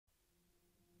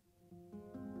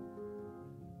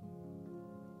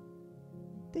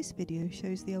This video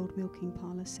shows the old milking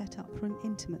parlour set up for an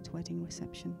intimate wedding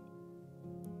reception.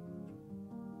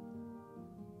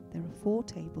 There are 4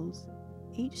 tables,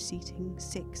 each seating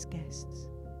 6 guests.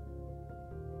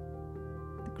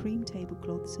 The cream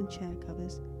tablecloths and chair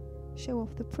covers show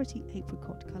off the pretty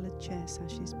apricot-coloured chair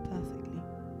sashes perfectly.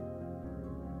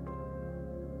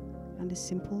 And a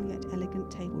simple yet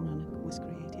elegant table runner was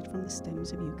created from the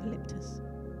stems of eucalyptus.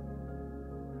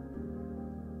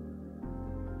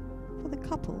 For the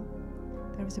couple,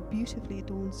 there is a beautifully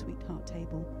adorned sweetheart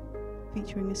table,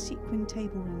 featuring a sequin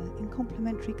table runner in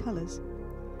complementary colours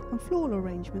and floral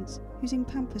arrangements using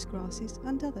pampas grasses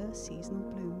and other seasonal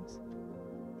blooms.